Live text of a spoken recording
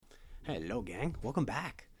Hello, gang. Welcome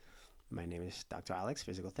back. My name is Dr. Alex,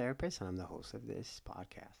 physical therapist, and I'm the host of this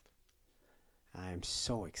podcast. I'm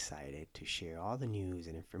so excited to share all the news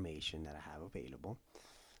and information that I have available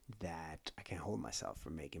that I can't hold myself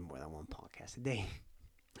from making more than one podcast a day.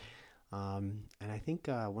 And I think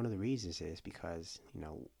one of the reasons is because,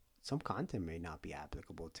 some content may not be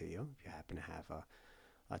applicable to you if you happen to have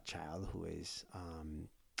a child who is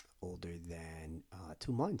older than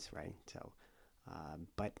 2 months, right?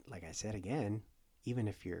 But like I said again, even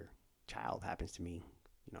if your child happens to be,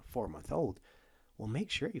 4 month old, well, make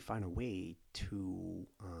sure you find a way to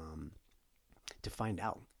find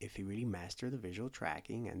out if you really master the visual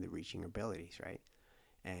tracking and the reaching abilities, right?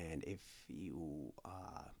 And if you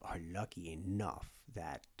are lucky enough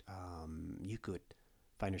that you could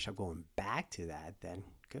find yourself going back to that, then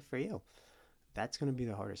good for you. That's going to be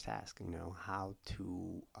the hardest task,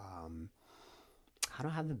 how to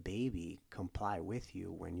have the baby comply with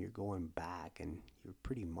you when you're going back and you're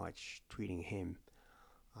pretty much treating him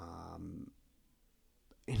um,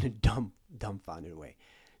 in a dumbfounded way.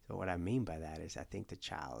 So what I mean by that is I think the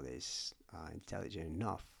child is intelligent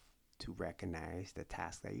enough to recognize the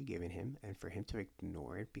task that you're giving him and for him to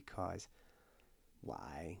ignore it because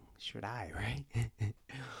why should I, right?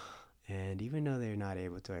 And even though they're not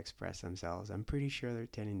able to express themselves, I'm pretty sure they're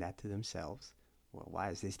telling that to themselves. Well, why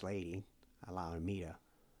is this lady allowing me to,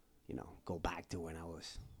 go back to when I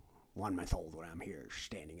was 1 month old when I'm here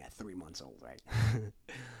standing at 3 months old, right?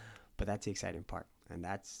 But that's the exciting part, and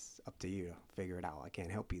that's up to you to figure it out. I can't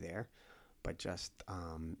help you there, but just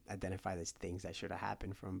identify those things that should have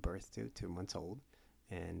happened from birth to 2 months old.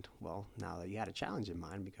 And well, now that you had a challenge in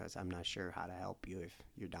mind, because I'm not sure how to help you if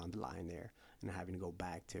you're down the line there and having to go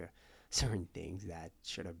back to certain things that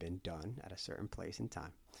should have been done at a certain place in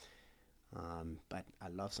time. But I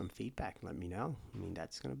love some feedback. Let me know. I mean,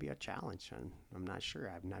 that's going to be a challenge, and I'm not sure.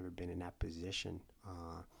 I've never been in that position,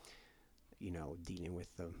 dealing with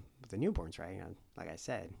the newborns, right? And like I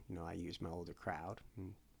said, I use my older crowd,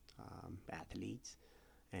 and, athletes,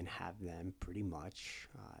 and have them pretty much,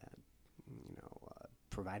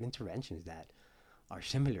 provide interventions that are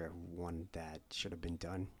similar to one that should have been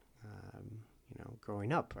done,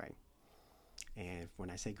 growing up, right? And when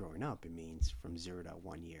I say growing up, it means from 0 to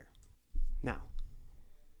 1 year. Now,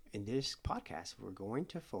 in this podcast, we're going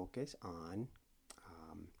to focus on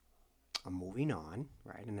moving on,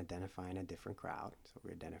 right, and identifying a different crowd. So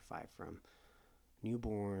we identify from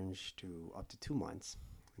newborns to up to 2 months.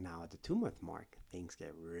 Now, at the 2 month mark, things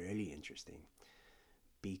get really interesting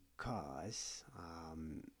because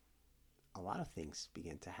a lot of things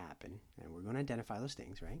begin to happen, and we're going to identify those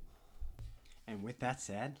things, right? And with that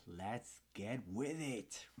said, let's get with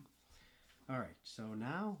it. All right, so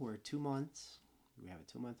now we're 2 months. We have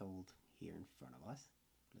a 2 month old here in front of us.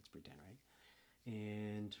 Let's pretend, right?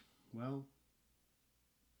 And, well,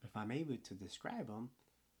 if I'm able to describe them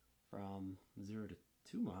from 0 to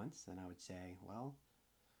 2 months, then I would say, well,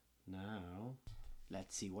 now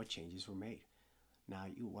let's see what changes were made. Now,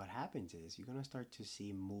 what happens is you're going to start to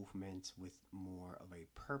see movements with more of a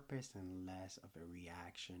purpose and less of a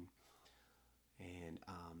reaction. And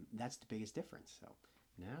that's the biggest difference. So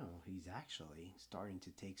now he's actually starting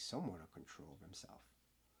to take somewhat of control of himself.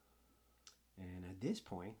 And at this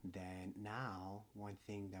point, then now one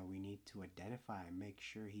thing that we need to identify and make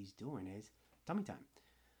sure he's doing is tummy time.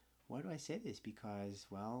 Why do I say this? Because,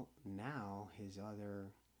 well, now his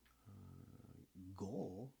other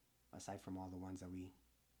goal, aside from all the ones that we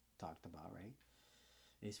talked about, right,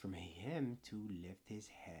 is for him to lift his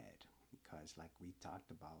head. Because, like we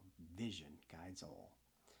talked about, vision guides all.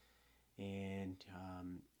 And,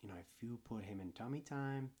 if you put him in tummy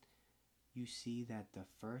time, you see that the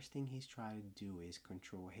first thing he's trying to do is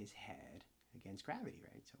control his head against gravity,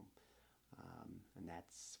 right? So, and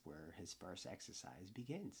that's where his first exercise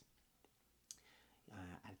begins.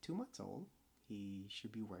 At 2 months old, he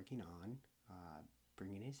should be working on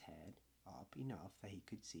bringing his head up enough that he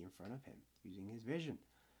could see in front of him using his vision.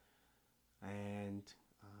 And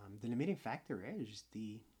the limiting factor is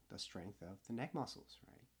the strength of the neck muscles,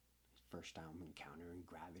 right? First time encountering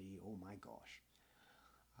gravity, oh my gosh.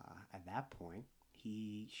 At that point,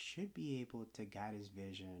 he should be able to guide his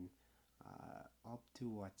vision up to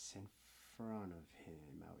what's in front of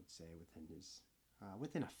him, I would say,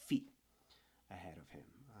 within a feet ahead of him.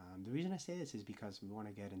 The reason I say this is because we want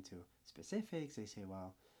to get into specifics. They say,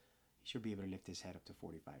 well, he should be able to lift his head up to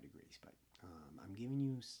 45 degrees, but I'm giving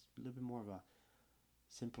you a little bit more of a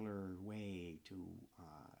simpler way to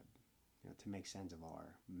to make sense of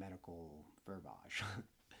our medical verbiage.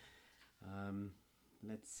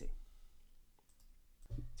 Let's see.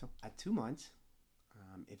 So at 2 months,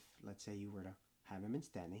 if let's say you were to have him in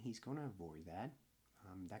standing. He's going to avoid that.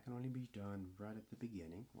 That can only be done right at the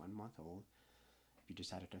beginning, 1 month old. If you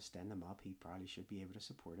decided to stand him up, he probably should be able to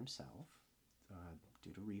support himself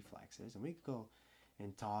due to reflexes. And we could go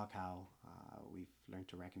and talk how we've learned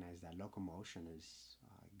to recognize that locomotion is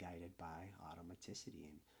guided by automaticity,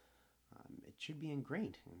 and it should be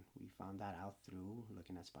ingrained. And we found that out through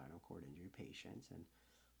looking at spinal cord injury patients, and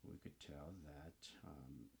we could tell that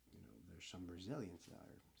there's some resilience or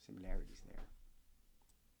similarities there.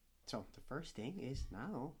 So the first thing is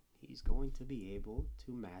now he's going to be able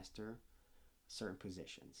to master certain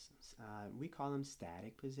positions. We call them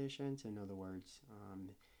static positions. In other words,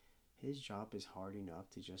 his job is hard enough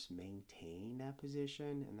to just maintain that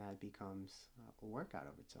position, and that becomes a workout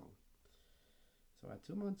of its own. So at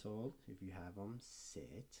 2 months old, if you have him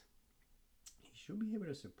sit, he should be able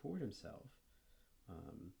to support himself.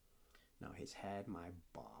 Now his head might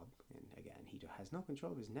bob, and again, he has no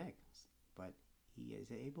control of his neck, but he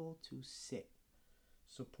is able to sit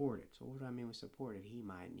supported. So what do I mean with supported? He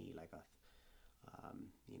might need like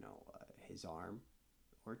his arm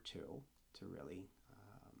or two to really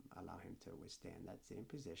allow him to withstand that sitting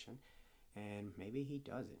position, and maybe he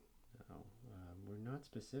doesn't. We're not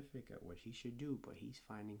specific at what he should do, but he's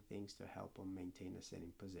finding things to help him maintain a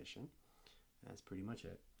sitting position. That's pretty much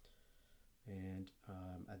it. And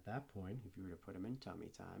at that point, if you were to put him in tummy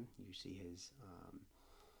time, you see his,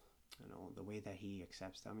 the way that he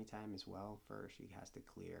accepts tummy time as well. First, he has to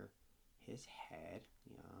clear his head.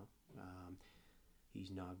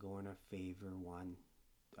 He's not going to favor one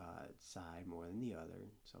side more than the other.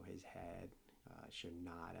 So his head should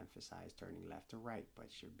not emphasize turning left or right,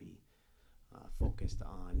 but should be focused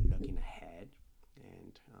on looking ahead.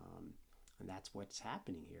 And that's what's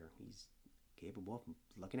happening here. He's capable of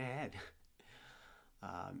looking ahead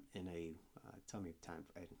in a tummy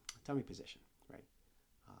position, right?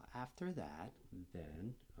 After that,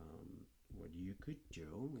 then what you could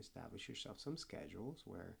do, establish yourself some schedules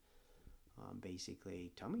where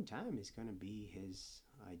basically tummy time is going to be his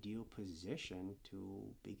ideal position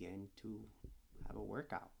to begin to have a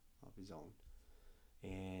workout of his own.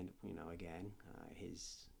 And again,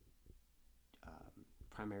 his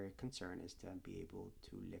primary concern is to be able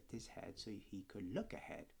to lift his head so he could look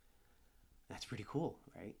ahead. That's pretty cool,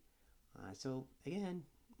 right? So again,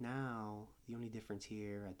 now the only difference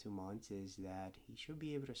here at 2 months is that he should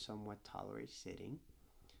be able to somewhat tolerate sitting,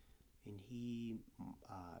 and he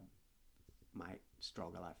might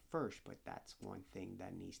struggle at first, but that's one thing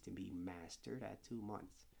that needs to be mastered at 2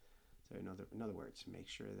 months. So in other words, make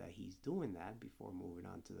sure that he's doing that before moving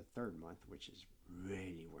on to the 3rd month, which is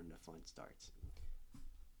really when the fun starts.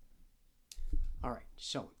 All right,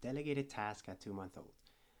 so delegated task at 2 months old.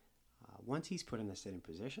 Once he's put in the sitting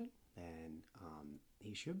position, then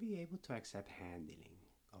he should be able to accept handling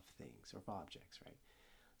of things or of objects, right?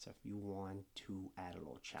 So if you want to add a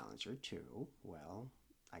little challenge or two, well,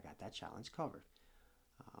 I got that challenge covered.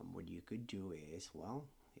 What you could do is, well,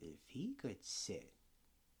 if he could sit,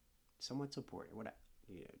 somewhat supported,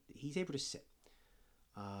 he's able to sit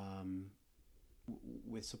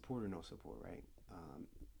with support or no support, right?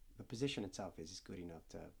 The position itself is good enough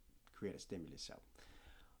to create a stimulus. So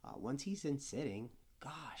once he's in sitting,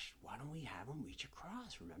 gosh, why don't we have him reach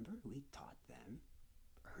across? Remember, we taught them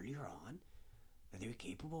earlier on that they're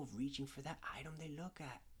capable of reaching for that item they look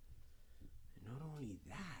at. And not only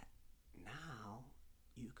that, now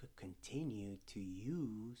you could continue to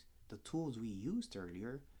use the tools we used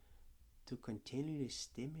earlier to continue to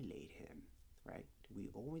stimulate him, right?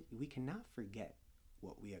 We cannot forget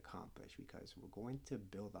what we accomplished, because we're going to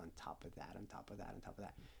build on top of that, on top of that, on top of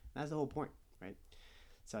that. That's the whole point, right?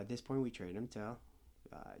 So at this point, we train him to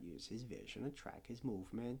use his vision to track his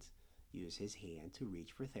movement, use his hand to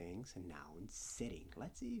reach for things, and now in sitting,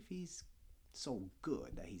 let's see if he's so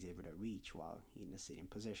good that he's able to reach while he's in a sitting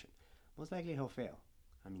position. Most likely he'll fail.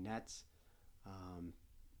 I mean, that's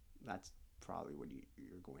probably what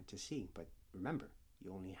you're going to see. But remember,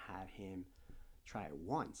 you only had him try it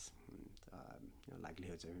once. And,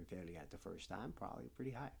 likelihoods of him failing at the first time probably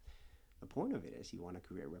pretty high. The point of it is you want to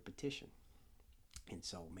create repetition. And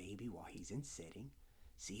so maybe while he's in sitting,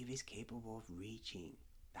 see if he's capable of reaching.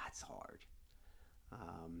 That's hard.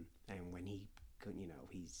 And when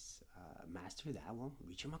he's mastered that one,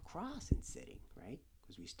 reach him across in sitting, right?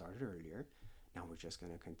 Because we started earlier. Now we're just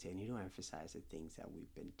going to continue to emphasize the things that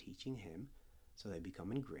we've been teaching him so they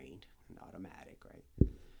become ingrained and automatic, right?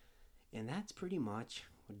 And that's pretty much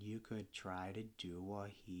what you could try to do while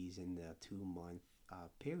he's in the 2 month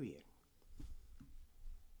period.